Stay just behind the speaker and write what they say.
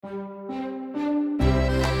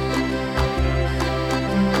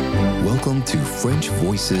Welcome to French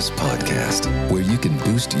Voices Podcast, where you can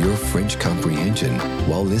boost your French comprehension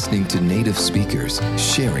while listening to native speakers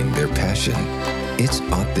sharing their passion. It's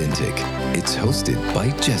authentic, it's hosted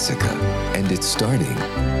by Jessica, and it's starting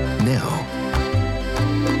now.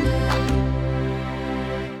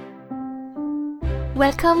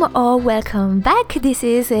 Welcome back. This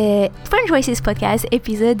is French Voices Podcast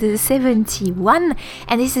episode 71,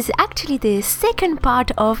 and this is actually the second part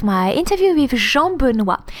of my interview with Jean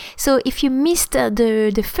Benoit. So if you missed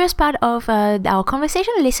the first part of our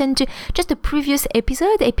conversation, listen to just the previous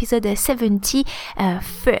episode 70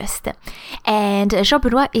 first. And Jean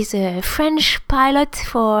Benoit is a French pilot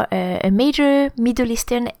for a major Middle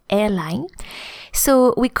Eastern airline.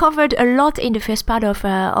 So we covered a lot in the first part of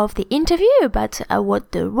the interview about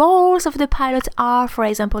what the roles of the pilots are, for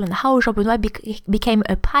example, and how Jean Benoit became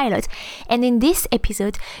a pilot. And in this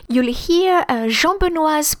episode, you'll hear Jean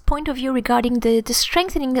Benoit's point of view regarding the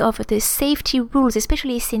strengthening of the safety rules,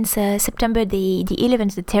 especially since September the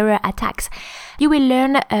 11th, the terror attacks. You will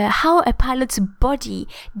learn how a pilot's body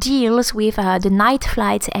deals with the night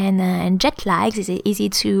flights and jet lags. Is it easy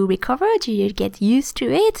to recover? Do you get used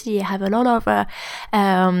to it? Do you have a lot of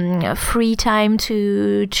free time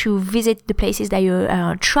to visit the places that you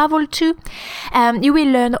travel to? You will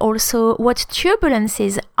learn also what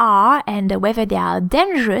turbulences are and whether they are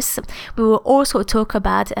dangerous. We will also talk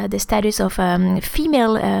about the status of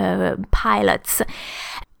female pilots.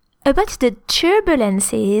 About the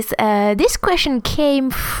turbulences, this question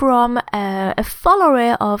came from a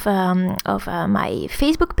follower of my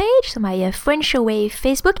Facebook page, so my French Away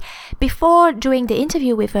Facebook. Before doing the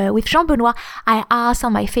interview with Jean Benoit, I asked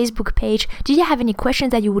on my Facebook page, do you have any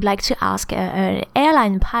questions that you would like to ask an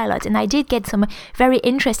airline pilot? And I did get some very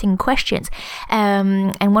interesting questions.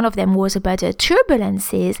 And one of them was about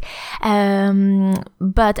turbulences.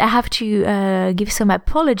 But I have to give some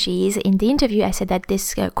apologies. In the interview, I said that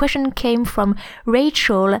this question came from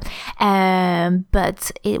Rachel,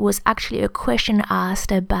 but it was actually a question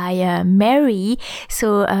asked by Mary.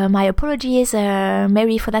 So my apologies,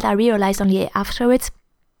 Mary, for that. I realized only afterwards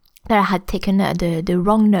that I had taken the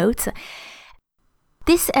wrong notes.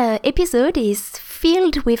 This episode is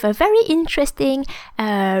filled with a very interesting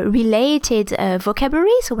related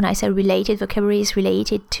vocabulary. So when I say related, vocabulary is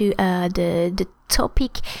related to the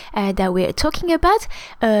topic that we're talking about.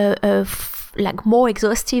 Like more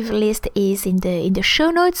exhaustive list is in the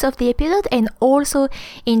show notes of the episode, and also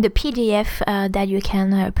in the PDF that you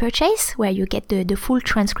can purchase, where you get the full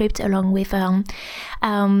transcript along with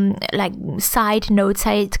like side notes,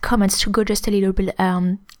 side comments to go just a little bit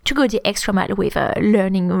to go the extra mile with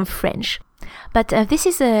learning French. But this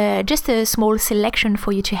is just a small selection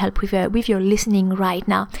for you to help with your listening right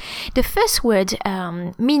now. The first word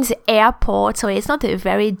means airport, so it's not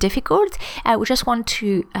very difficult. We just want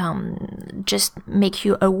to just make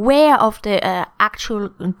you aware of the actual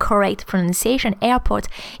correct pronunciation. Airport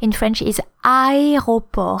in French is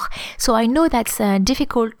aéroport. So I know that's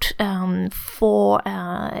difficult for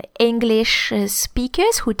English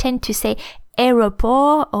speakers who tend to say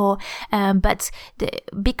aeroport, or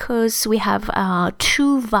because we have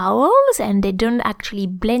two vowels and they don't actually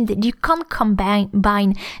blend, you can't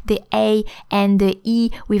combine the A and the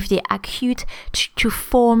E with the acute to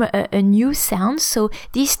form a new sound. So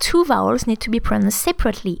these two vowels need to be pronounced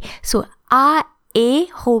separately. So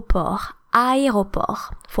aéroport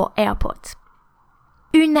for airport.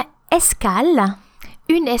 Une escale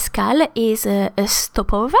is a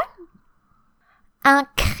stopover. Un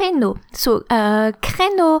créneau. So,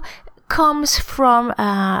 créneau comes from,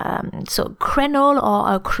 so crenol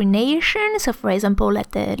or crenation. So, for example,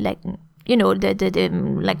 at the, like, you know, the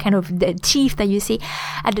like kind of the teeth that you see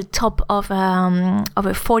at the top of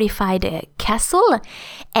a fortified castle.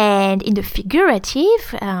 And in the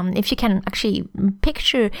figurative, if you can actually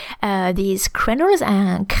picture these crenoles,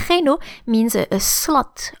 and créneau means a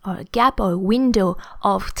slot or a gap or a window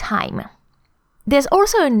of time. There's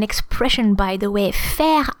also an expression, by the way,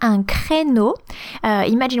 faire un créneau.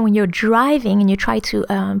 Imagine when you're driving and you try to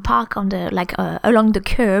park on the along the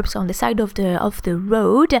curbs on the side of the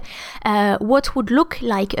road. What would look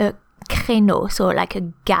like a créneau, so like a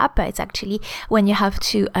gap. It's actually when you have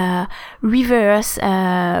to reverse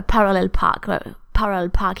parallel park. Parallel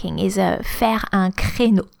parking is faire un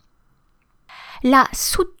créneau. La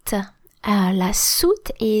soute. La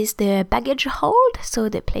soute is the baggage hold, so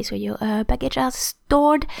the place where your baggage are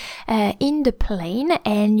stored in the plane,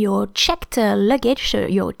 and your checked luggage, so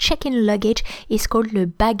your check-in luggage is called le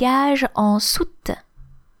bagage en soute.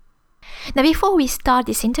 Now, before we start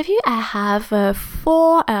this interview, I have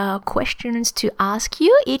 4 questions to ask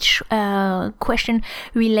you. Each question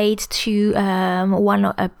relates to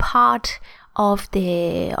a part of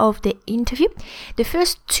the interview. The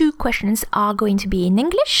first 2 questions are going to be in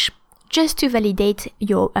English, just to validate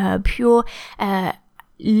your pure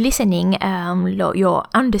listening, your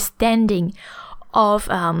understanding of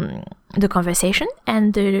the conversation.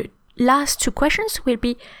 And the last 2 questions will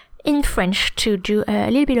be in French to do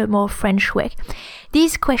a little bit more French work.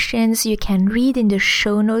 These questions you can read in the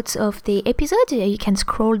show notes of the episode. You can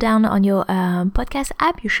scroll down on your podcast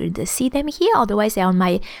app. You should see them here. Otherwise, they're on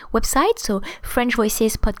my website. So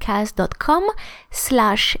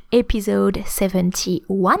FrenchVoices.podcast.com/episode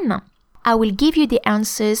 71. I will give you the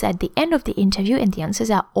answers at the end of the interview, and the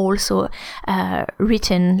answers are also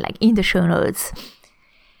written like in the show notes.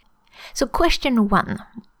 So question 1.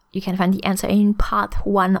 You can find the answer in part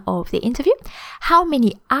 1 of the interview. How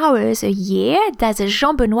many hours a year does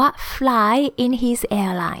Jean-Benoît fly in his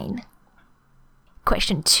airline?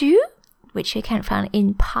 Question 2, which you can find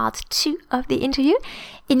in part 2 of the interview.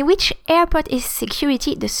 In which airport is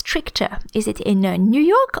security the stricter? Is it in New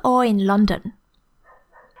York or in London?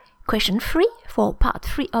 Question 3 for part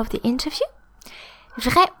 3 of the interview.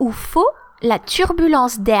 Vrai ou faux, la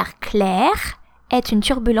turbulence d'air clair est une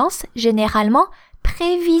turbulence généralement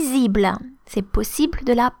prévisible. C'est possible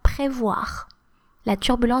de la prévoir. La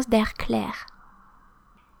turbulence d'air clair.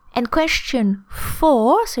 And question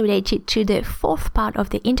 4, so related to the 4th part of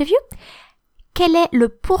the interview. Quel est le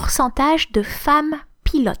pourcentage de femmes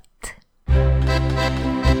pilotes?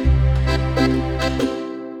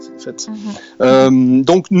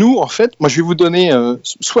 Donc nous, en fait, moi je vais vous donner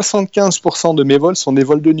 75% de mes vols sont des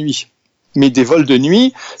vols de nuit. Mais des vols de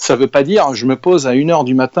nuit, ça ne veut pas dire je me pose à 1h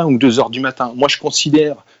du matin ou 2h du matin. Moi, je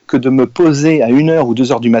considère que de me poser à 1h ou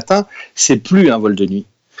 2h du matin, c'est plus un vol de nuit.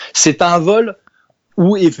 C'est un vol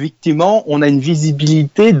où, effectivement, on a une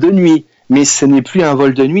visibilité de nuit. Mais ce n'est plus un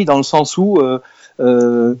vol de nuit dans le sens où,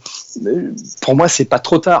 pour moi, c'est pas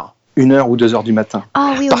trop tard. 1h ou 2h du matin.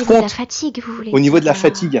 Ah oui, au niveau de la fatigue, vous voulez dire. Au niveau de la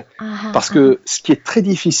fatigue. Parce que ce qui est très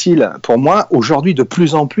difficile pour moi, aujourd'hui, de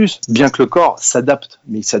plus en plus, bien que le corps s'adapte,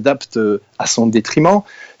 mais il s'adapte à son détriment,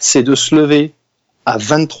 c'est de se lever à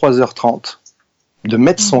 23h30, de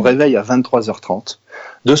mettre son réveil à 23h30,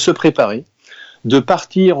 de se préparer, de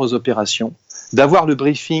partir aux opérations, d'avoir le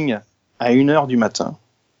briefing à 1h du matin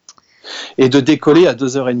et de décoller à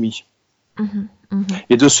 2h30.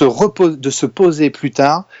 Et de se poser plus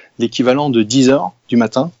tard, l'équivalent de 10h du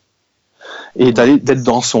matin, et d'être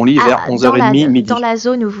dans son lit vers 11h30, midi. Dans la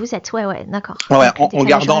zone où vous êtes, ouais, d'accord. Ouais, en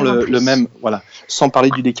gardant le même, voilà, sans parler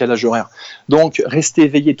du décalage horaire. Donc, rester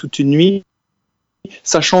éveillé toute une nuit,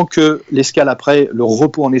 sachant que l'escale après, le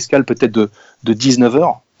repos en escale peut être de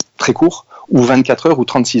 19h, très court, ou 24h, ou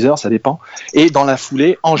 36h, ça dépend. Et dans la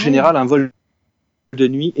foulée, en général, un vol de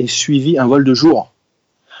nuit est suivi un vol de jour.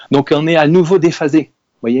 Donc, on est à nouveau déphasé.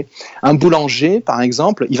 Vous voyez, un boulanger, par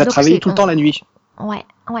exemple, il va travailler tout le temps la nuit. Ouais.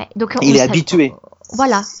 Donc, il est habitué.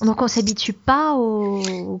 Voilà. Donc, on s'habitue pas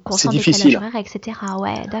au constant décalage horaire, etc.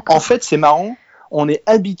 Ouais, d'accord. En fait, c'est marrant. On est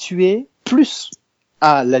habitué plus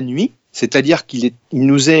à la nuit, c'est-à-dire il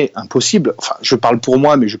nous est impossible. Enfin, je parle pour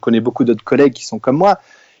moi, mais je connais beaucoup d'autres collègues qui sont comme moi.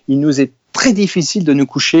 Il nous est très difficile de nous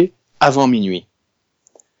coucher avant minuit.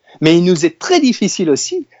 Mais il nous est très difficile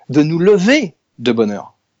aussi de nous lever de bonne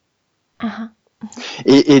heure.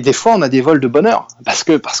 Et des fois, on a des vols de bonne heure parce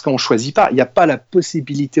qu'on choisit pas. Il n'y a pas la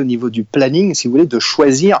possibilité au niveau du planning, si vous voulez, de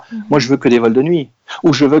choisir. Moi, je veux que des vols de nuit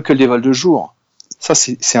ou je veux que des vols de jour. Ça,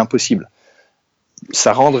 c'est impossible.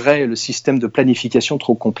 Ça rendrait le système de planification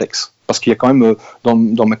trop complexe. Parce qu'il y a quand même,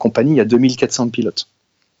 dans ma compagnie, il y a 2400 pilotes.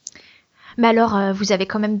 Mais alors, vous avez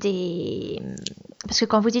quand même des... Parce que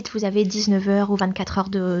quand vous dites vous avez 19 heures ou 24 heures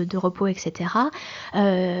de repos, etc.,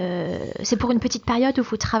 c'est pour une petite période où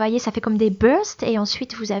vous travaillez, ça fait comme des bursts, et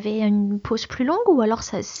ensuite vous avez une pause plus longue, ou alors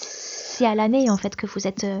c'est à l'année, en fait, que vous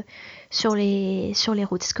êtes sur les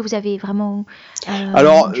routes? Est-ce que vous avez vraiment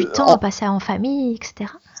du temps à passer en famille, etc.?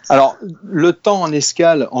 Alors, le temps en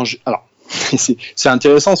escale... Alors, c'est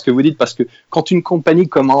intéressant ce que vous dites, parce que quand une compagnie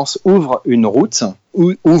ouvre une route,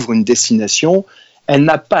 ou ouvre une destination, elle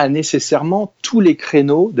n'a pas nécessairement tous les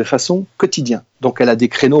créneaux de façon quotidienne. Donc elle a des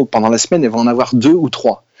créneaux pendant la semaine, elle va en avoir 2 ou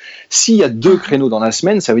 3. S'il y a 2 créneaux dans la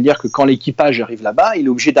semaine, ça veut dire que quand l'équipage arrive là-bas, il est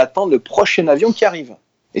obligé d'attendre le prochain avion qui arrive.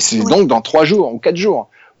 Et c'est donc dans 3 jours ou 4 jours.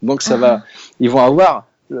 Donc ils vont avoir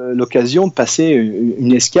l'occasion de passer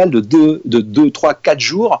une escale de 2, 3, 4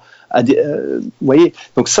 jours. Vous voyez,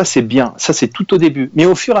 donc ça c'est bien, ça c'est tout au début. Mais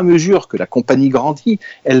au fur et à mesure que la compagnie grandit,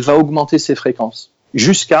 elle va augmenter ses fréquences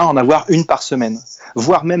jusqu'à en avoir 1 par semaine,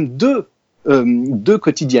 voire même 2 2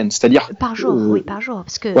 quotidiennes, c'est-à-dire par jour, oui, par jour,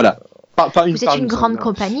 parce que voilà. Pas vous êtes une grande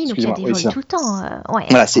compagnie, donc il y a des vols tout le temps.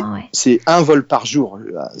 Voilà, c'est 1 vol par jour.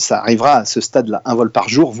 Ça arrivera à ce stade-là, 1 vol par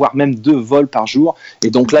jour, voire même 2 vols par jour.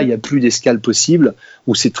 Et donc là, il n'y a plus d'escale possible,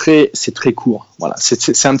 où c'est très court. Voilà,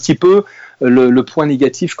 c'est un petit peu le point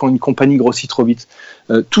négatif quand une compagnie grossit trop vite.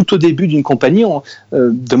 Tout au début d'une compagnie,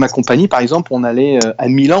 de ma compagnie par exemple, on allait à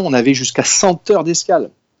Milan, on avait jusqu'à 100 heures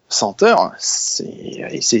d'escale. 100 heures,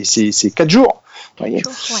 c'est 4 jours.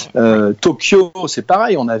 Tokyo, c'est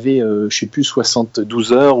pareil, on avait, je sais plus,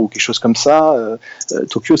 72 heures ou quelque chose comme ça.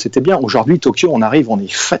 Tokyo, c'était bien. Aujourd'hui, Tokyo, on arrive, on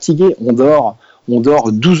est fatigué, on dort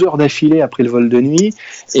 12 heures d'affilée après le vol de nuit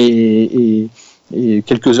et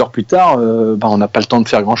quelques heures plus tard, on n'a pas le temps de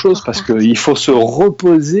faire grand-chose parce qu'il faut se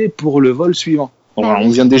reposer pour le vol suivant. On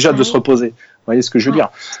vient déjà de se reposer. Vous voyez ce que je veux dire ?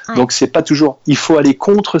 Donc c'est pas toujours. Il faut aller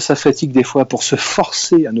contre sa fatigue des fois pour se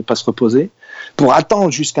forcer à ne pas se reposer, pour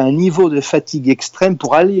attendre jusqu'à un niveau de fatigue extrême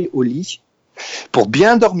pour aller au lit, pour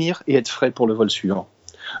bien dormir et être frais pour le vol suivant.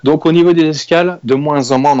 Donc au niveau des escales, de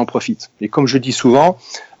moins en moins on en profite. Et comme je dis souvent,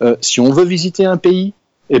 si on veut visiter un pays,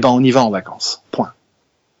 on y va en vacances. Point.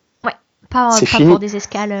 Pas pour des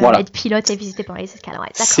escales, être pilote et visiter pour les escales. Ouais,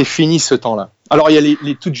 c'est fini ce temps-là. Alors, il y a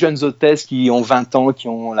les toutes jeunes hôtesses qui ont 20 ans, qui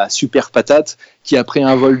ont la super patate, qui après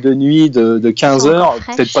un vol de nuit de 15 heures,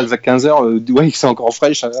 peut-être pas de 15 heures, qui sont encore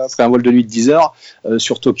fraîches, après un vol de nuit de 10 heures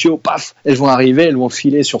sur Tokyo, paf, elles vont arriver, elles vont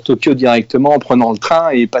filer sur Tokyo directement en prenant le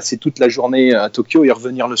train et passer toute la journée à Tokyo et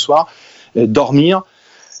revenir le soir, dormir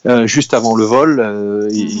juste avant le vol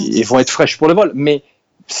et vont être fraîches pour le vol. Mais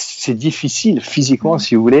c'est difficile physiquement,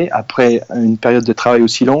 si vous voulez, après une période de travail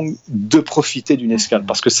aussi longue, de profiter d'une escale,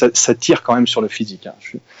 parce que ça tire quand même sur le physique.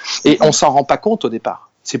 Et on s'en rend pas compte au départ.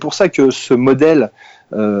 C'est pour ça que ce modèle,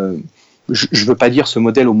 je veux pas dire ce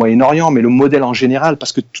modèle au Moyen-Orient, mais le modèle en général,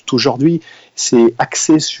 parce que tout aujourd'hui, c'est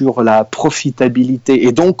axé sur la profitabilité.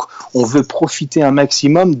 Et donc, on veut profiter un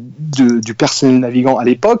maximum du personnel navigant. À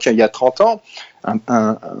l'époque, il y a 30 ans,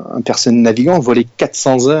 un personnel navigant volait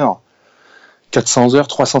 400 heures,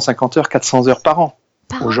 350 heures, 400 heures par an.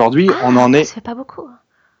 Aujourd'hui, on en est... Ça fait pas beaucoup.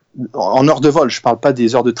 En heures de vol, je ne parle pas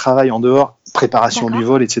des heures de travail en dehors, préparation du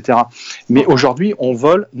vol, etc. Mais aujourd'hui, on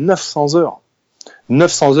vole 900 heures.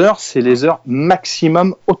 900 heures, c'est les heures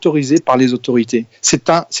maximum autorisées par les autorités.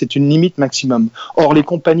 C'est une limite maximum. Or, les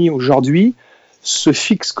compagnies aujourd'hui se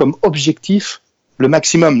fixent comme objectif le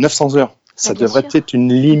maximum, 900 heures. Ça devrait être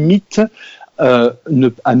une limite à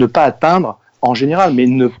ne pas atteindre en général, mais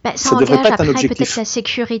ça devrait pas être un objectif. Peut-être la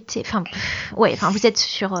sécurité. Vous êtes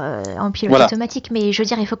en pilote automatique, mais je veux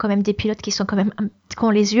dire, il faut quand même des pilotes qui ont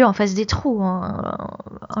les yeux en face des trous,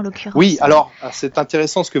 en l'occurrence. Oui, alors c'est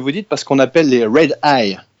intéressant ce que vous dites parce qu'on appelle les red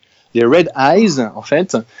eyes. Les red eyes, en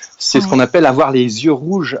fait, c'est ce qu'on appelle avoir les yeux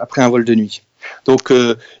rouges après un vol de nuit. Donc,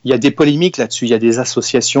 il y a des polémiques là-dessus. Il y a des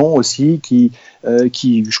associations aussi qui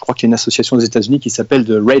je crois qu'il y a une association aux États-Unis qui s'appelle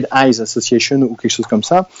The Red Eyes Association ou quelque chose comme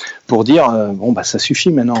ça, pour dire ça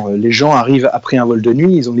suffit maintenant. Les gens arrivent après un vol de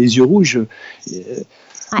nuit, ils ont les yeux rouges.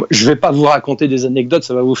 Je vais pas vous raconter des anecdotes,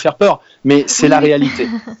 ça va vous faire peur, mais c'est la réalité.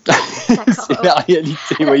 C'est la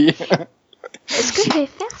réalité, vous voyez. Ce que je vais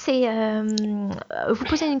faire, c'est vous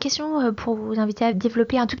poser une question pour vous inviter à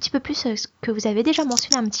développer un tout petit peu plus ce que vous avez déjà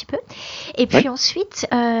mentionné un petit peu. Et puis ensuite,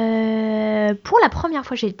 pour la première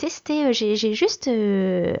fois, j'ai testé, j'ai juste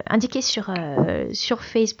indiqué sur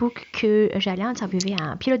Facebook que j'allais interviewer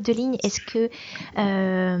un pilote de ligne. Est-ce que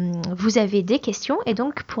vous avez des questions ? Et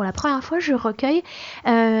donc, pour la première fois, je recueille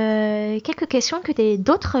quelques questions que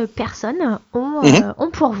d'autres personnes ont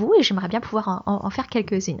pour vous, et j'aimerais bien pouvoir en faire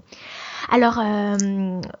quelques-unes. Alors,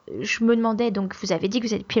 je me demandais, donc vous avez dit que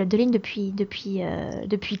vous êtes pilote de ligne depuis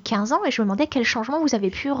 15 ans, et je me demandais quel changement vous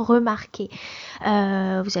avez pu remarquer.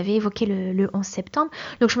 Vous avez évoqué le 11 septembre,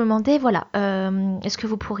 donc je me demandais, est-ce que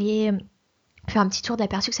vous pourriez faire un petit tour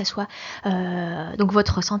d'aperçu, que ça soit donc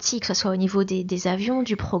votre ressenti, que ce soit au niveau des avions,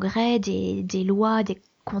 du progrès, des lois, des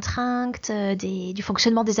contraintes, du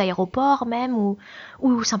fonctionnement des aéroports même,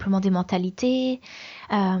 ou simplement des mentalités.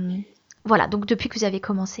 Donc depuis que vous avez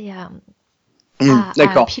commencé à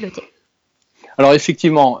piloter. Alors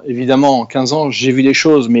évidemment, en 15 ans, j'ai vu des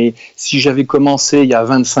choses, mais si j'avais commencé il y a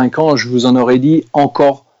 25 ans, je vous en aurais dit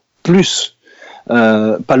encore plus.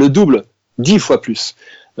 Pas le double, 10 fois plus.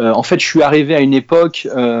 En fait, je suis arrivé à une époque,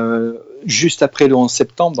 juste après le 11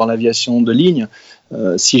 septembre dans l'aviation de ligne.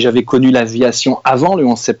 Si j'avais connu l'aviation avant le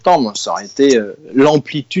 11 septembre, ça aurait été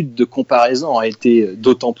l'amplitude de comparaison aurait été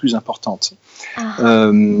d'autant plus importante.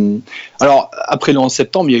 Alors après le 11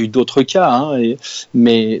 septembre, il y a eu d'autres cas,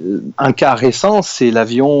 mais un cas récent, c'est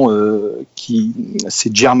l'avion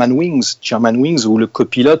c'est Germanwings, où le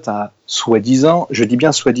copilote a soi-disant, je dis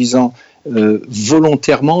bien soi-disant,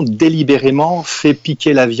 volontairement, délibérément fait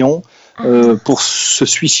piquer l'avion. Pour se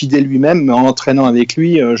suicider lui-même en entraînant avec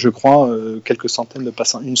lui, je crois,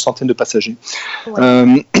 une centaine de passagers.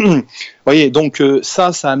 Ouais. Voyez, donc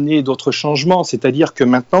ça a amené d'autres changements, c'est-à-dire que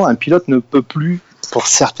maintenant, un pilote ne peut plus, pour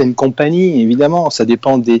certaines compagnies, évidemment, ça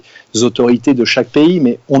dépend des autorités de chaque pays,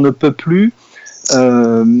 mais on ne peut plus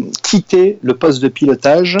quitter le poste de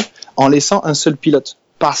pilotage en laissant un seul pilote.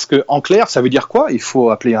 Parce que, en clair, ça veut dire quoi ? Il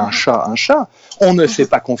faut appeler un chat un chat. On ne fait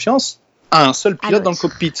pas confiance à un seul pilote dans le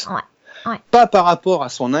cockpit. Ouais. Pas par rapport à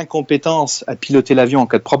son incompétence à piloter l'avion en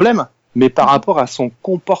cas de problème, mais par rapport à son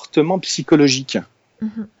comportement psychologique.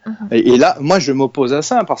 Et là, moi, je m'oppose à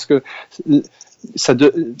ça parce que ça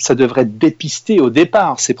devrait être dépisté au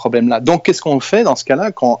départ, ces problèmes-là. Donc, qu'est-ce qu'on fait dans ce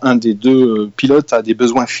cas-là quand un des deux pilotes a des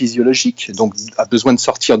besoins physiologiques, donc a besoin de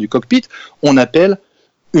sortir du cockpit? On appelle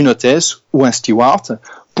une hôtesse ou un steward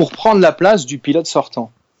pour prendre la place du pilote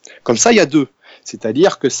sortant. Comme ça, il y a deux.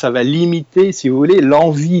 C'est-à-dire que ça va limiter, si vous voulez,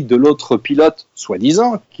 l'envie de l'autre pilote,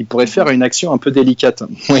 soi-disant, qui pourrait faire une action un peu délicate.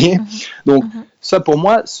 Vous voyez ? Donc, ça, pour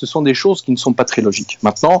moi, ce sont des choses qui ne sont pas très logiques.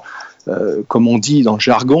 Maintenant, comme on dit dans le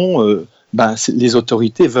jargon, les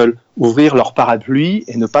autorités veulent ouvrir leur parapluie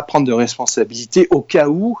et ne pas prendre de responsabilité au cas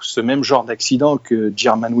où ce même genre d'accident que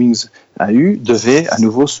Germanwings a eu devait à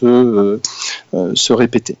nouveau se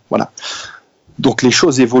répéter. Voilà. Donc les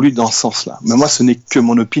choses évoluent dans ce sens-là. Mais moi, ce n'est que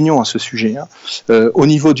mon opinion à ce sujet. Au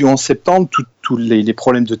niveau du 11 septembre, tous les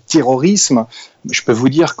problèmes de terrorisme, je peux vous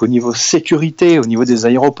dire qu'au niveau sécurité, au niveau des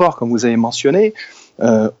aéroports, comme vous avez mentionné,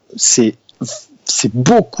 c'est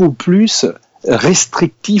beaucoup plus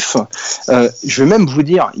restrictif. Je vais même vous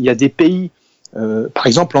dire, il y a des pays, par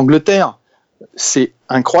exemple l'Angleterre, c'est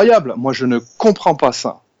incroyable. Moi, je ne comprends pas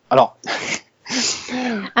ça. Alors,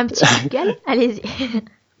 un petit Google, allez-y.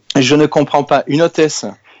 Je ne comprends pas une hôtesse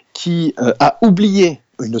qui a oublié,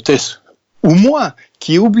 une hôtesse ou moi,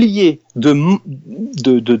 qui a oublié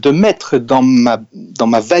de mettre dans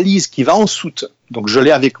ma valise qui va en soute. Donc je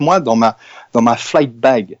l'ai avec moi dans ma flight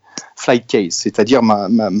case, c'est-à-dire ma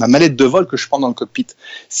mallette de vol que je prends dans le cockpit.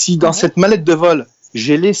 Si dans cette mallette de vol,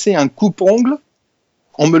 j'ai laissé un coupe-ongle,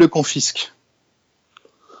 on me le confisque.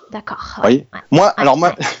 D'accord. Vous voyez ? Moi,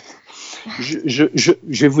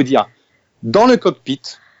 je vais vous dire, dans le cockpit,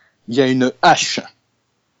 il y a une hache.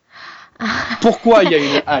 Pourquoi il y a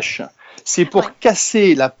une hache ? C'est pour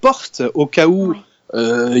casser la porte au cas où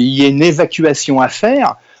il y ait une évacuation à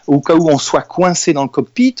faire, au cas où on soit coincé dans le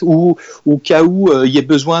cockpit, ou au cas où il y ait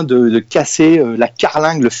besoin de casser la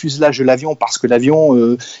carlingue, le fuselage de l'avion, parce que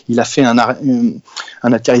l'avion il a fait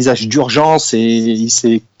un atterrissage d'urgence et il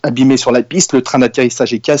s'est abîmé sur la piste, le train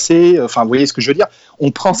d'atterrissage est cassé, enfin vous voyez ce que je veux dire. On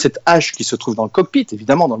prend cette hache qui se trouve dans le cockpit,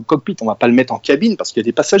 évidemment dans le cockpit on ne va pas le mettre en cabine parce qu'il y a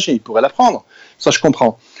des passagers, ils pourraient la prendre, ça je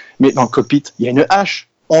comprends, mais dans le cockpit il y a une hache,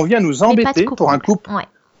 on vient nous embêter pour un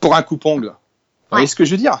coupe-ongle. Vous voyez ce que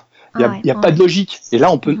je veux dire ? Il n'y a pas de logique, et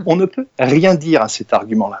là on ne peut rien dire à cet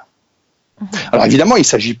argument-là. Alors évidemment il ne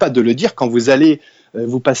s'agit pas de le dire quand vous allez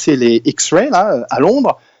vous passer les X-rays là, à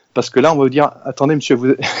Londres, parce que là, on va vous dire, attendez,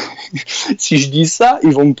 monsieur, si je dis ça,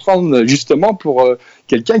 ils vont me prendre justement pour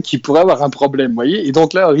quelqu'un qui pourrait avoir un problème, vous voyez. Et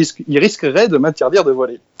donc là, ils risqueraient de m'interdire de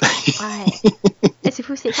voler. Ouais. C'est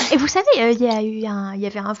fou. Et vous savez, il y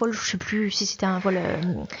avait un vol, je ne sais plus si c'était un vol,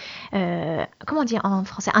 comment dire en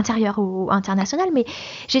français, intérieur ou international, mais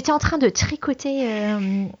j'étais en train de tricoter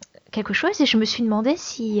quelque chose et je me suis demandé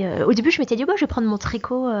si, au début, je m'étais dit, je vais prendre mon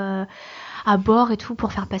tricot à bord et tout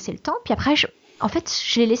pour faire passer le temps. Puis après, en fait,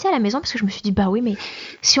 je l'ai laissé à la maison parce que je me suis dit, oui, mais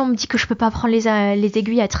si on me dit que je peux pas prendre les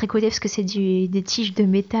aiguilles à tricoter parce que c'est des tiges de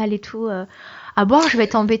métal et tout, à bord, je vais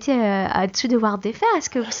être embêtée à dessus devoir défaire. Est-ce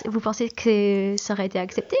que vous pensez que ça aurait été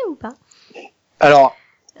accepté ou pas ? Alors,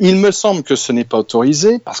 il me semble que ce n'est pas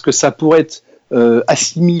autorisé parce que ça pourrait être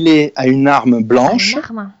assimilé à une arme blanche. Une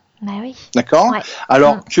arme ? Bah oui. D'accord ?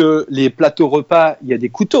 Alors que les plateaux repas, il y a des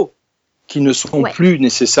couteaux qui ne seront plus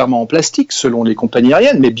nécessairement en plastique selon les compagnies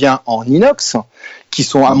aériennes, mais bien en inox, qui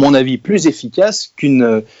sont à mon avis plus efficaces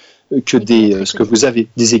que ce que vous avez,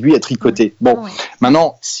 des aiguilles à tricoter. Bon,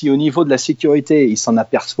 maintenant, si au niveau de la sécurité, ils s'en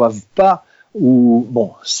aperçoivent pas où,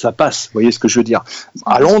 bon, ça passe, vous voyez ce que je veux dire.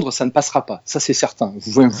 À Londres, ça ne passera pas, ça c'est certain,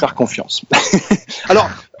 vous pouvez me faire confiance. Alors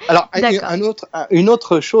une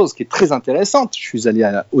autre chose qui est très intéressante, je suis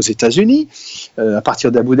allé aux États-Unis, à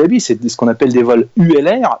partir d'Abu Dhabi, c'est ce qu'on appelle des vols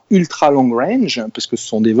ULR, Ultra Long Range, parce que ce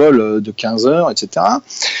sont des vols de 15 heures, etc.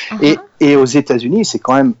 Et aux États-Unis, c'est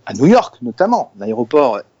quand même, à New York notamment,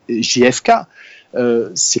 l'aéroport JFK,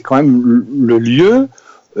 c'est quand même le lieu,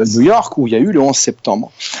 New York, où il y a eu le 11 septembre.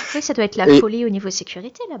 Oui, ça doit être la folie au niveau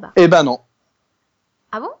sécurité là-bas. Eh ben non.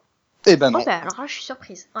 Ah bon? Eh ben non. Oh, alors là, je suis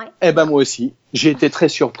surprise. Ouais. Eh ben moi aussi, j'ai été très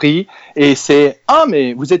surpris. Et c'est « Ah,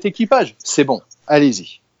 mais vous êtes équipage, c'est bon,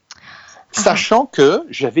 allez-y. » Sachant que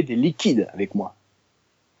j'avais des liquides avec moi.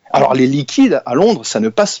 Alors les liquides, à Londres, ça ne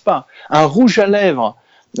passe pas. Un rouge à lèvres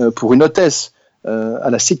pour une hôtesse à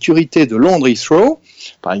la sécurité de Londres Heathrow,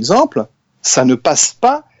 par exemple, ça ne passe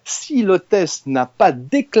pas si l'hôtesse n'a pas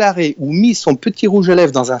déclaré ou mis son petit rouge à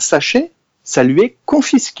lèvres dans un sachet, ça lui est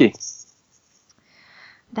confisqué.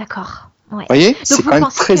 D'accord. Ouais. Vous voyez, c'est quand même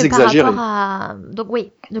très exagéré. Donc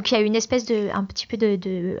oui, donc il y a une espèce un petit peu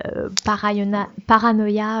de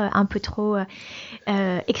paranoïa un peu trop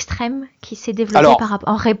extrême qui s'est développée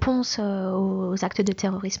en réponse aux actes de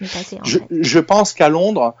terrorisme passés. Je pense qu'à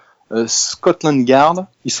Londres, Scotland Yard,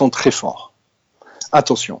 ils sont très forts.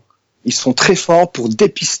 Attention. Ils sont très forts pour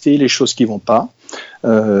dépister les choses qui vont pas,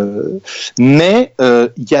 mais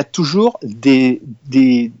il y a toujours des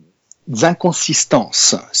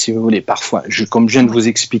inconsistances, si vous voulez, parfois. Comme je viens de vous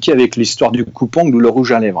expliquer avec l'histoire du coupe-ongle ou le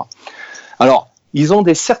rouge à lèvres. Alors, ils ont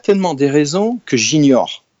certainement des raisons que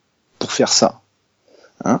j'ignore pour faire ça.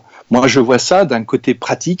 Hein? Moi, je vois ça d'un côté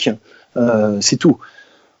pratique, c'est tout.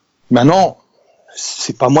 Maintenant,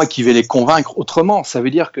 c'est pas moi qui vais les convaincre autrement. Ça veut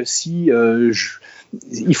dire que si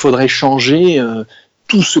il faudrait changer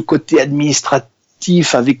tout ce côté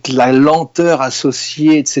administratif avec la lenteur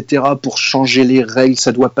associée, etc., pour changer les règles,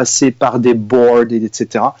 ça doit passer par des boards,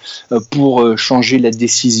 etc., pour changer la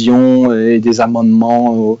décision et des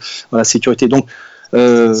amendements à la sécurité. Donc,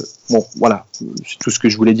 bon, voilà, c'est tout ce que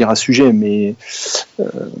je voulais dire à ce sujet, mais vous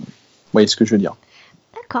voyez ce que je veux dire.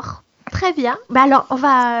 D'accord. Très bien. Bah alors,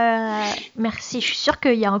 merci. Je suis sûre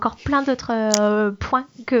qu'il y a encore plein d'autres points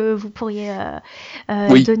que vous pourriez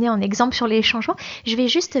donner en exemple sur les changements. Je vais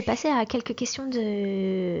juste passer à quelques questions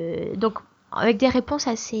donc avec des réponses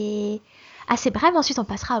assez brèves. Ensuite, on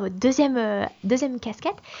passera à votre deuxième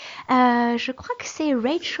casquette. Je crois que c'est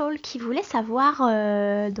Rachel qui voulait savoir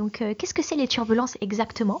qu'est-ce que c'est les turbulences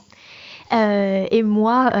exactement. Et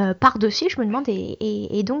moi, par-dessus, je me demande,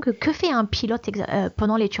 et donc, que fait un pilote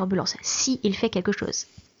pendant les turbulences, s'il fait quelque chose?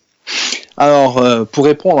 Alors, pour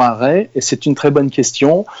répondre à Ray, et c'est une très bonne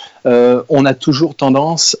question, on a toujours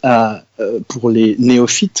tendance, pour les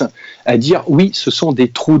néophytes, à dire, oui, ce sont des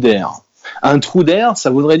trous d'air. Un trou d'air,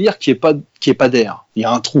 ça voudrait dire qu'il n'y ait pas d'air. Il y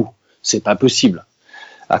a un trou. C'est pas possible.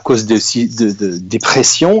 À cause des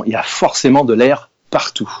pressions, il y a forcément de l'air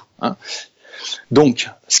partout. Hein. Donc,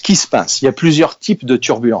 ce qui se passe, il y a plusieurs types de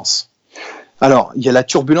turbulences. Alors, il y a la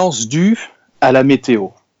turbulence due à la météo.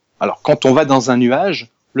 Alors, quand on va dans un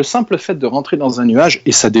nuage, le simple fait de rentrer dans un nuage,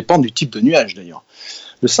 et ça dépend du type de nuage d'ailleurs,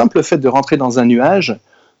 le simple fait de rentrer dans un nuage,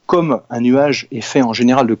 comme un nuage est fait en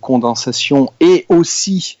général de condensation et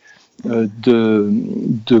aussi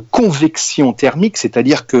de convection thermique,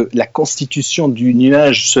 c'est-à-dire que la constitution du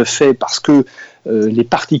nuage se fait parce que les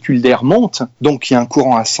particules d'air montent, donc il y a un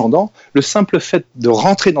courant ascendant. Le simple fait de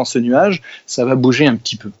rentrer dans ce nuage, ça va bouger un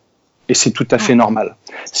petit peu. Et c'est tout à fait normal.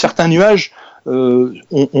 Certains nuages, on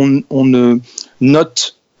ne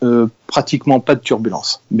note pratiquement pas de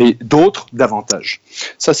turbulence, mais d'autres, davantage.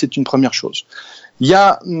 Ça, c'est une première chose. Il y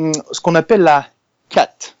a ce qu'on appelle la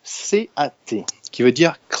CAT, C-A-T, qui veut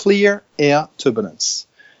dire Clear Air Turbulence.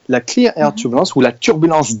 La Clear Air Turbulence, ou la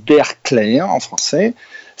turbulence d'air clair en français,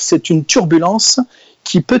 c'est une turbulence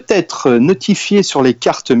qui peut être notifiée sur les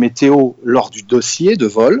cartes météo lors du dossier de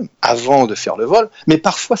vol, avant de faire le vol, mais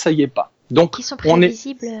parfois ça y est pas. Donc, qui sont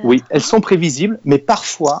prévisibles. Oui, elles sont prévisibles, mais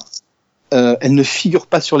parfois elles ne figurent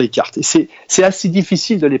pas sur les cartes. Et c'est assez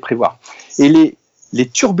difficile de les prévoir. Et les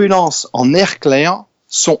turbulences en air clair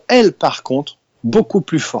sont, elles, par contre, beaucoup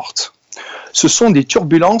plus fortes. Ce sont des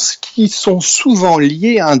turbulences qui sont souvent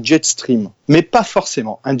liées à un jet stream, mais pas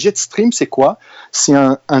forcément. Un jet stream, c'est quoi? C'est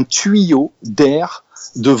un tuyau d'air,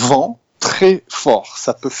 de vent très fort.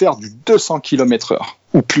 Ça peut faire du 200 km/h,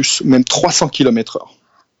 ou plus, même 300 km/h.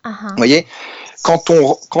 Vous voyez, quand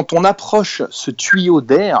on approche ce tuyau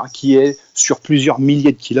d'air qui est sur plusieurs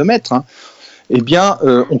milliers de kilomètres, eh bien,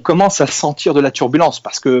 on commence à sentir de la turbulence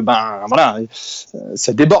parce que,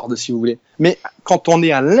 ça déborde, si vous voulez. Mais quand on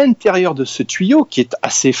est à l'intérieur de ce tuyau, qui est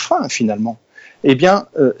assez fin finalement, eh bien,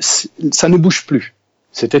 ça ne bouge plus.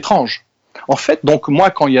 C'est étrange. En fait, donc moi,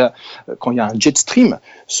 quand il y a un jet stream,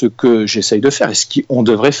 ce que j'essaye de faire, et ce qu'on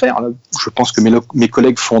devrait faire, je pense que mes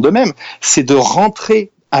collègues font de même, c'est de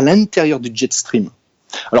rentrer à l'intérieur du jet stream.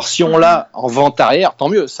 Alors, si on l'a en vente arrière, tant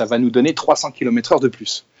mieux, ça va nous donner 300 km/h de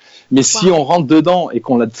plus. Mais si on rentre dedans et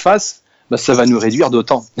qu'on l'a de face, ça va nous réduire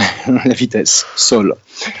d'autant la vitesse sol.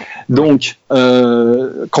 Donc,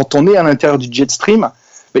 quand on est à l'intérieur du jet stream,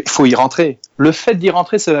 il faut y rentrer. Le fait d'y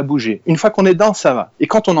rentrer, ça va bouger. Une fois qu'on est dedans, ça va. Et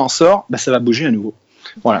quand on en sort, ça va bouger à nouveau.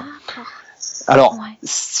 Voilà. Alors,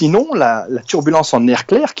 sinon, la turbulence en air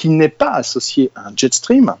clair, qui n'est pas associée à un jet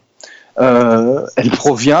stream, elle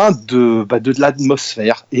provient de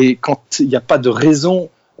l'atmosphère. Et quand il n'y a pas de raison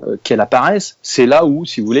qu'elle apparaisse, c'est là où,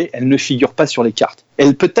 si vous voulez, elle ne figure pas sur les cartes.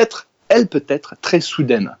 Elle peut être très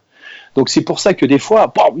soudaine. Donc c'est pour ça que des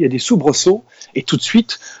fois, il y a des soubresauts et tout de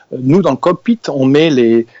suite, nous dans le cockpit, on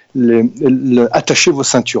met attachez vos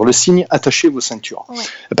ceintures, le signe attachez vos ceintures,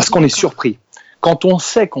 parce qu'on est surpris. Quand on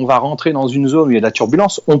sait qu'on va rentrer dans une zone où il y a de la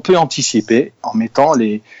turbulence, on peut anticiper en mettant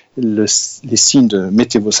les signes de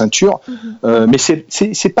mettez vos ceintures, mais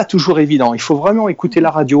c'est pas toujours évident. Il faut vraiment écouter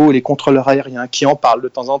la radio, les contrôleurs aériens qui en parlent de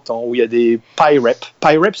temps en temps, où il y a des PIREP.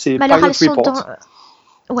 PIREP, c'est Pilot Report.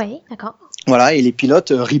 Oui, d'accord. Voilà, et les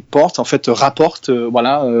pilotes rapportent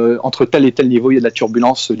entre tel et tel niveau, il y a de la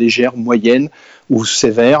turbulence légère, moyenne ou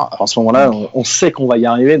sévère. Alors à ce moment-là, on sait qu'on va y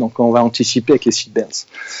arriver, donc on va anticiper avec les seatbelts.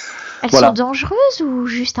 Elles sont dangereuses ou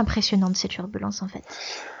juste impressionnantes, ces turbulences, en fait?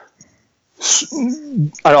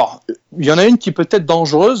 Alors, il y en a une qui peut être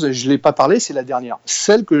dangereuse, je ne l'ai pas parlé, c'est la dernière.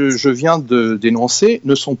 Celles que je viens de dénoncer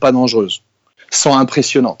ne sont pas dangereuses, sont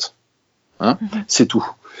impressionnantes. C'est tout.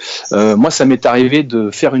 Moi, ça m'est arrivé de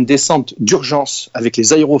faire une descente d'urgence avec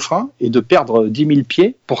les aérofreins et de perdre 10 000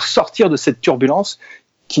 pieds pour sortir de cette turbulence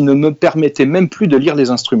qui ne me permettait même plus de lire les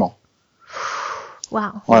instruments. Wow.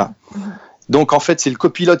 Voilà. Donc, en fait, c'est le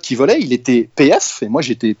copilote qui volait. Il était PF et moi,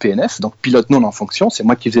 j'étais PNF, donc pilote non en fonction. C'est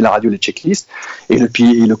moi qui faisais la radio, les checklists. Et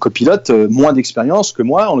le copilote, moins d'expérience que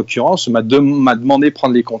moi, en l'occurrence, m'a demandé de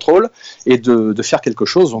prendre les contrôles et de faire quelque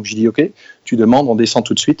chose. Donc, j'ai dit, OK, tu demandes, on descend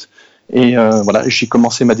tout de suite. Et j'ai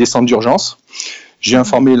commencé ma descente d'urgence. J'ai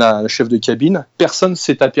informé la chef de cabine. Personne ne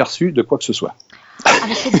s'est aperçu de quoi que ce soit. Ah,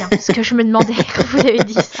 mais c'est bien, ce que je me demandais quand vous avez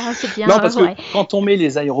dit ça, c'est bien. Non, parce que quand on met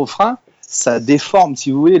les aérofreins, ça déforme,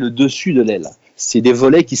 si vous voulez, le dessus de l'aile. C'est des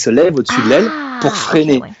volets qui se lèvent au-dessus de l'aile pour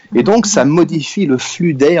freiner. Okay, et donc, ça modifie le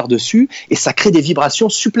flux d'air dessus et ça crée des vibrations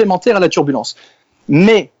supplémentaires à la turbulence.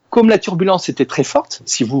 Mais comme la turbulence était très forte,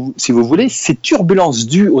 si vous voulez, ces turbulences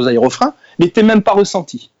dues aux aérofreins n'étaient même pas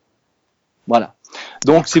ressenties. Voilà.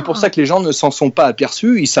 Donc, c'est pour ça que les gens ne s'en sont pas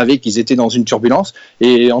aperçus. Ils savaient qu'ils étaient dans une turbulence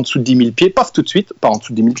et en dessous de 10 000 pieds, paf, tout de suite, pas en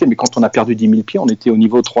dessous de 10 000 pieds, mais quand on a perdu 10 000 pieds, on était au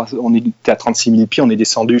niveau 3, on était à 36 000 pieds, on est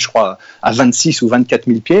descendu, je crois, à 26 ou 24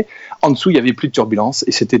 000 pieds. En dessous, il n'y avait plus de turbulence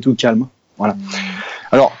et c'était tout calme. Voilà.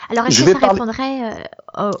 Alors est-ce que ça répondrait...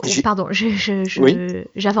 pardon,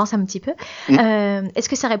 j'avance un petit peu. Est-ce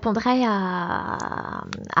que ça répondrait à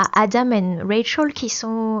Adam et Rachel qui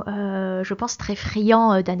sont, je pense, très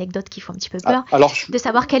friands d'anecdotes qui font un petit peu peur, de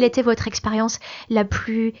savoir quelle était votre expérience la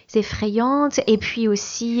plus effrayante et puis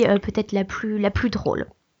aussi peut-être la plus drôle?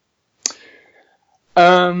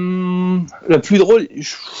 La plus drôle,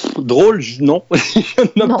 non. Il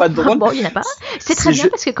n'y en a pas de drôle. Bon, il n'y en a pas. C'est très bien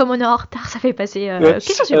parce que comme on est en retard, ça fait passer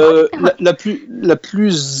question suivante. La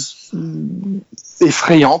plus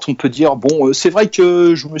effrayante, on peut dire. Bon, c'est vrai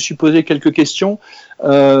que je me suis posé quelques questions.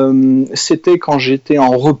 C'était quand j'étais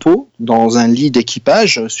en repos dans un lit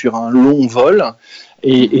d'équipage sur un long vol.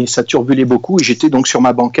 Et ça turbulait beaucoup. Et j'étais donc sur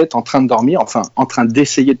ma banquette en train de dormir, enfin en train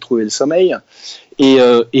d'essayer de trouver le sommeil.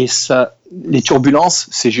 Et ça, les turbulences,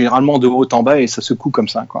 c'est généralement de haut en bas et ça secoue comme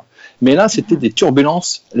ça, quoi. Mais là, c'était des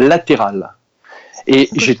turbulences latérales. Et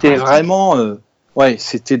j'étais vraiment,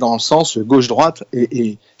 c'était dans le sens gauche-droite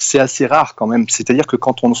et c'est assez rare quand même. C'est-à-dire que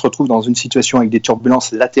quand on se retrouve dans une situation avec des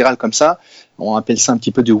turbulences latérales comme ça, on appelle ça un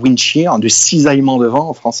petit peu du wind shear, du cisaillement de vent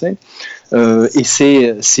en français, et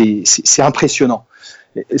c'est impressionnant.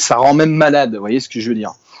 Ça rend même malade, vous voyez ce que je veux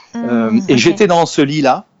dire. Et j'étais dans ce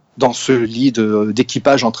lit-là, dans ce lit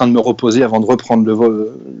d'équipage en train de me reposer avant de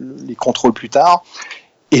reprendre les contrôles plus tard.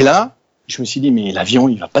 Et là, je me suis dit, mais l'avion,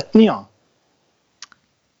 il va pas tenir.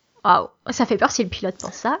 Waouh, ça fait peur si le pilote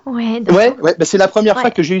pense ça. Ouais, c'est la première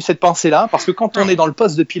fois que j'ai eu cette pensée-là, parce que quand on est dans le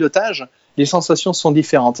poste de pilotage, les sensations sont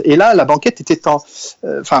différentes. Et là, la banquette était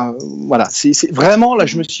c'est vraiment, là,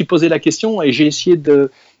 je me suis posé la question et j'ai essayé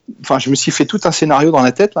je me suis fait tout un scénario dans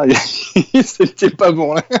la tête, là, et c'était pas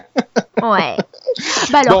bon. Là. Ouais.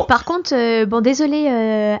 Bah alors, Bon. par contre, désolé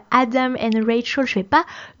Adam et Rachel, je vais pas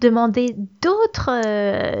demander d'autres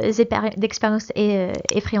d'expériences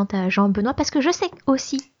effrayantes à Jean-Benoît parce que je sais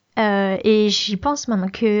aussi. Et j'y pense maintenant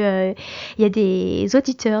que y a des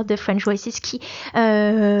auditeurs de French Voices qui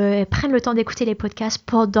prennent le temps d'écouter les podcasts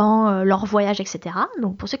pendant leur voyage, etc.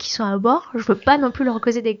 Donc pour ceux qui sont à bord, je veux pas non plus leur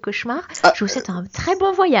causer des cauchemars. Je vous souhaite un très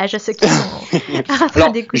bon voyage à ceux qui sont en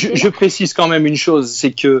train d'écouter. Je précise quand même une chose,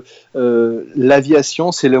 c'est que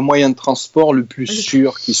l'aviation, c'est le moyen de transport le plus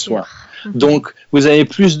sûr qui soit. Donc vous avez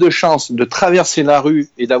plus de chances de traverser la rue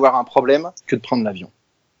et d'avoir un problème que de prendre l'avion.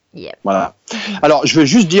 Yep. Voilà. Alors, je veux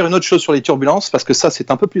juste dire une autre chose sur les turbulences, parce que ça,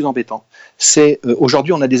 c'est un peu plus embêtant. C'est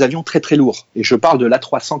aujourd'hui, on a des avions très très lourds, et je parle de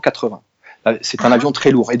l'A380. C'est un avion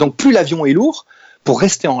très lourd, et donc plus l'avion est lourd, pour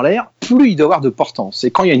rester en l'air, plus il doit avoir de portance.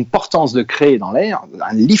 Et quand il y a une portance de créer dans l'air,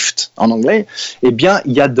 un lift en anglais, eh bien,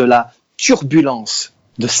 il y a de la turbulence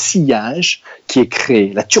de sillage qui est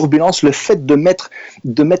créée. La turbulence, le fait de mettre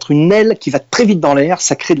une aile qui va très vite dans l'air,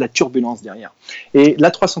 ça crée de la turbulence derrière. Et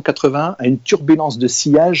l'A380 a une turbulence de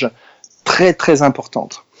sillage très très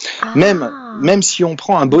importante. Même si on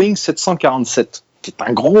prend un Boeing 747, qui est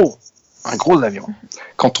un gros avion,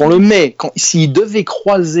 quand on le met, s'il devait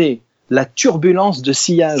croiser la turbulence de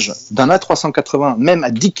sillage d'un A380, même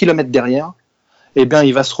à 10 km derrière, eh bien,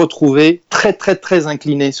 il va se retrouver très très très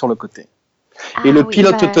incliné sur le côté. Et le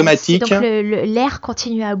pilote automatique. Donc l'air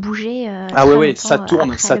continue à bouger. Oui, ça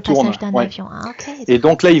tourne. Ouais. Avion. Okay. Et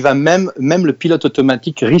donc là, il va même le pilote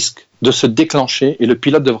automatique risque de se déclencher et le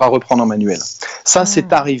pilote devra reprendre en manuel. Ça,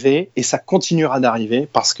 c'est arrivé et ça continuera d'arriver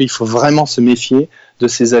parce qu'il faut vraiment se méfier de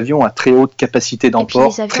ces avions à très haute capacité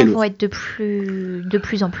d'emport. Et puis les avions vont être de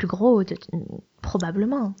plus en plus gros,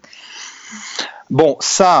 probablement. Bon,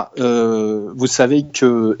 ça, vous savez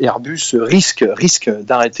que Airbus risque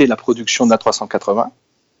d'arrêter la production de l'A380.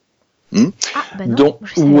 Donc,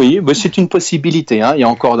 oui, c'est une possibilité. Hein. Il y a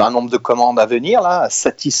encore un nombre de commandes à venir là, à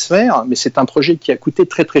satisfaire, mais c'est un projet qui a coûté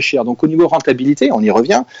très très cher. Donc, au niveau rentabilité, on y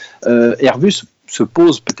revient. Airbus se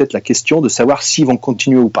pose peut-être la question de savoir s'ils vont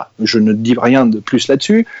continuer ou pas. Je ne dis rien de plus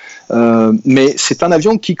là-dessus, mais c'est un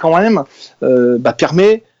avion qui quand même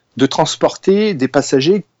permet de transporter des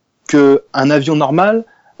passagers qu'un avion normal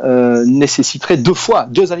nécessiterait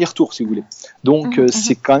deux allers-retours, si vous voulez. Donc,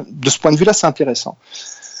 c'est quand même, de ce point de vue-là, c'est intéressant.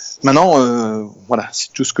 Maintenant, voilà,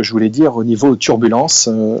 c'est tout ce que je voulais dire au niveau turbulence.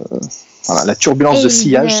 Voilà, la turbulence de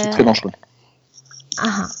sillage, c'est très dangereux.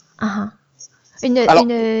 Une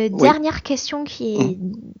dernière question qui est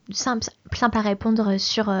simple à répondre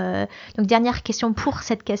sur. Donc dernière question pour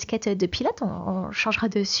cette casquette de pilote. On changera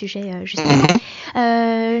de sujet juste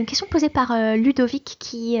après. Une question posée par Ludovic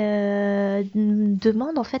qui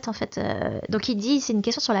demande en fait. Donc il dit c'est une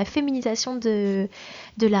question sur la féminisation de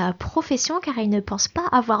la profession car il ne pense pas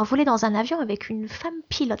avoir volé dans un avion avec une femme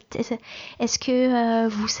pilote. Est-ce que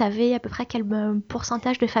vous savez à peu près quel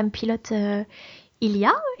pourcentage de femmes pilotes il y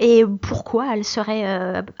a et pourquoi elle serait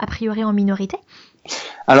a priori en minorité?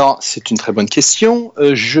 Alors, c'est une très bonne question.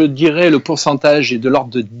 Je dirais le pourcentage est de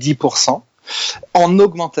l'ordre de 10%, en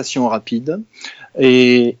augmentation rapide.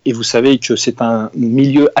 Et vous savez que c'est un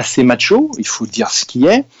milieu assez macho, il faut dire ce qui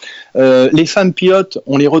est. Les femmes pilotes,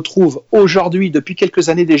 on les retrouve aujourd'hui, depuis quelques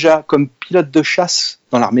années déjà, comme pilotes de chasse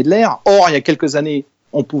dans l'armée de l'air. Or, il y a quelques années,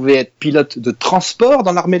 on pouvait être pilote de transport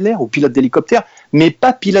dans l'armée de l'air ou pilote d'hélicoptère, mais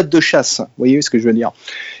pas pilote de chasse. Vous voyez ce que je veux dire?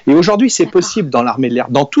 Et aujourd'hui, c'est possible dans l'armée de l'air,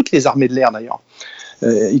 dans toutes les armées de l'air d'ailleurs,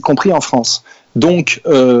 y compris en France. Donc,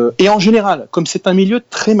 et en général, comme c'est un milieu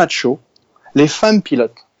très macho, les femmes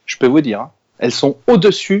pilotes, je peux vous dire, elles sont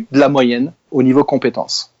au-dessus de la moyenne au niveau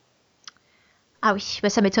compétences. Ah oui,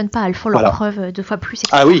 ça m'étonne pas, elles font leur preuve 2 fois plus, etc.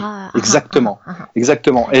 Ah oui, exactement.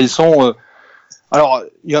 Exactement. Elles sont... alors,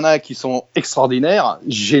 il y en a qui sont extraordinaires,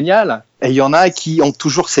 géniales, et il y en a qui ont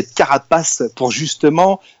toujours cette carapace pour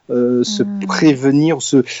justement se prévenir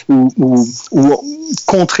ou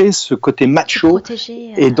contrer ce côté macho.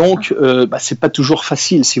 Protéger, et donc, c'est pas toujours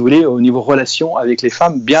facile, si vous voulez, au niveau relation avec les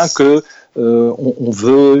femmes, bien que on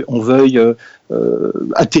veuille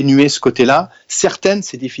atténuer ce côté-là. Certaines,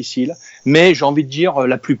 c'est difficile, mais j'ai envie de dire,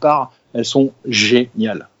 la plupart, elles sont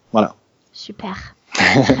géniales. Voilà. Super.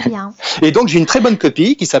 Très bien. Et donc j'ai une très bonne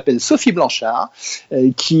copie qui s'appelle Sophie Blanchard,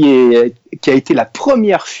 qui a été la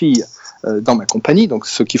première fille dans ma compagnie, donc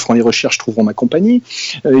ceux qui feront les recherches trouveront ma compagnie,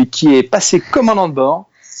 qui est passée commandant de bord,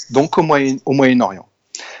 donc au Moyen-Orient.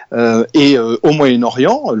 Et au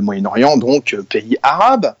Moyen-Orient, le Moyen-Orient donc pays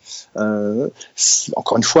arabe,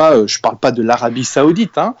 encore une fois, je parle pas de l'Arabie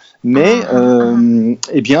Saoudite, hein, mais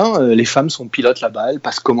les femmes sont pilotes là-bas, elles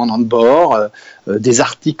passent commandant de bord.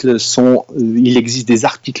 Il existe des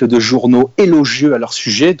articles de journaux élogieux à leur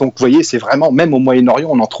sujet. Donc, vous voyez, c'est vraiment, même au Moyen-Orient,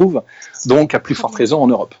 on en trouve. Donc, à plus forte raison en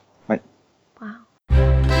Europe. Ouais. Wow.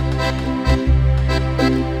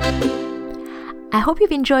 I hope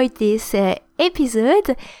you've enjoyed this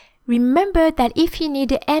episode. Remember that if you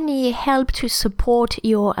need any help to support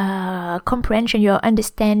your comprehension, your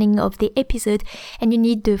understanding of the episode, and you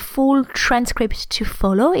need the full transcript to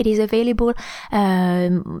follow, it is available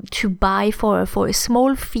to buy for a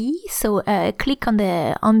small fee. So click on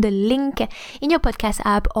the link in your podcast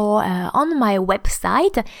app or on my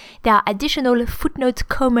website. There are additional footnote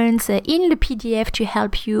comments in the PDF to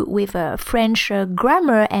help you with French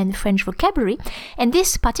grammar and French vocabulary. And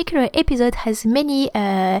this particular episode has many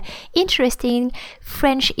interesting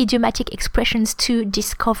French idiomatic expressions to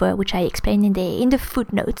discover, which I explain in the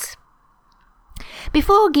footnotes.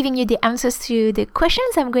 Before giving you the answers to the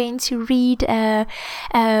questions, I'm going to read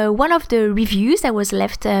one of the reviews that was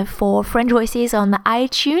left for French Voices on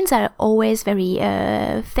iTunes. I'm always very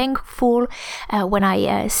thankful when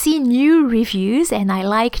I see new reviews, and I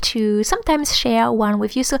like to sometimes share one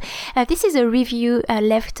with you. So this is a review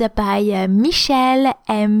left by Michel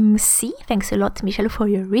MC. Thanks a lot, Michel, for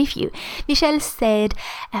your review. Michel said,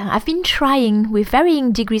 I've been trying with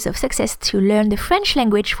varying degrees of success to learn the French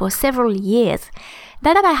language for several years.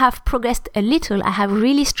 Now that I have progressed a little, I have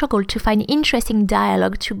really struggled to find interesting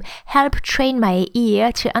dialogue to help train my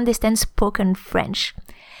ear to understand spoken French.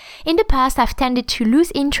 In the past, I've tended to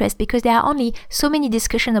lose interest because there are only so many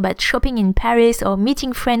discussions about shopping in Paris or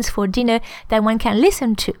meeting friends for dinner that one can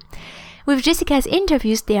listen to. With Jessica's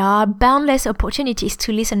interviews, there are boundless opportunities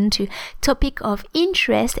to listen to topics of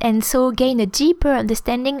interest and so gain a deeper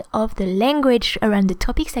understanding of the language around the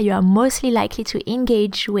topics that you are mostly likely to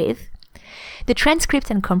engage with. The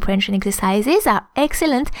transcript and comprehension exercises are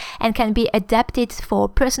excellent and can be adapted for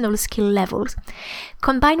personal skill levels.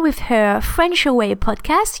 Combined with her French Away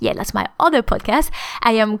podcast, that's my other podcast,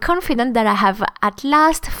 I am confident that I have at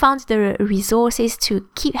last found the resources to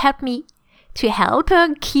help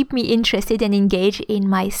keep me interested and engaged in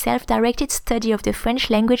my self-directed study of the French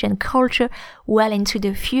language and culture well into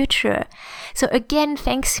the future. So again,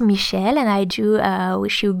 thanks, Michel, and I do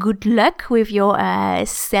wish you good luck with your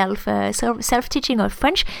self-teaching of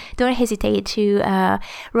French. Don't hesitate to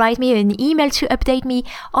write me an email to update me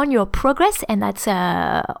on your progress, and that's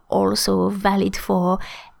also valid for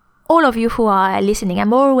all of you who are listening.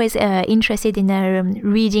 I'm always interested in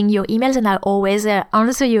reading your emails, and I'll always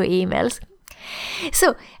answer your emails.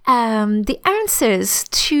 So the answers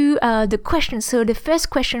to the questions. So the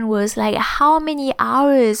first question was like, how many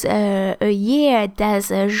hours a year does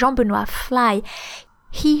Jean-Benoît fly?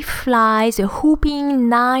 He flies a whopping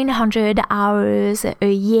 900 hours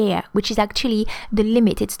a year, which is actually the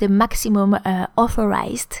limit. It's the maximum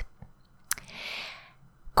authorized.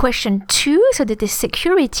 Question 2, so that the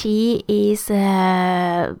security is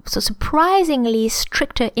so surprisingly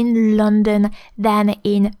stricter in London than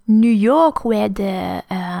in New York, where the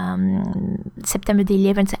September the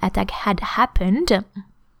 11th attack had happened.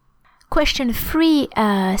 Question 3,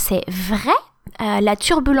 c'est vrai, la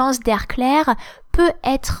turbulence d'air clair peut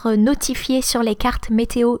être notifiée sur les cartes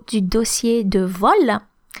météo du dossier de vol.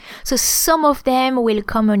 So some of them will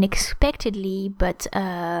come unexpectedly, but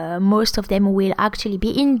most of them will actually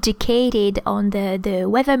be indicated on the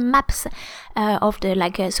weather maps of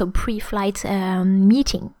the pre-flight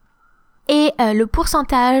meeting. Et le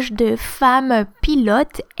pourcentage de femmes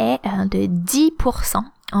pilotes est de 10%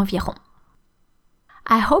 environ.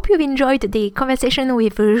 I hope you've enjoyed the conversation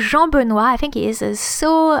with Jean-Benoît. I think he is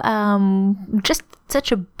so just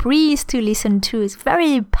such a breeze to listen to. It's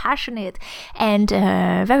very passionate and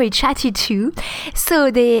very chatty too. So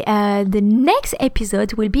the next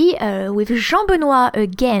episode will be with Jean-Benoît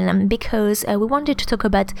again, because we wanted to talk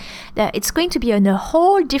about it's going to be on a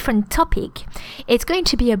whole different topic. It's going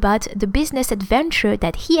to be about the business adventure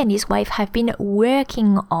that he and his wife have been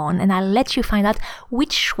working on, and I'll let you find out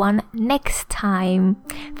which one next time.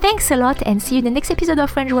 Thanks a lot, and see you in the next episode of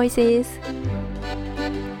French Voices.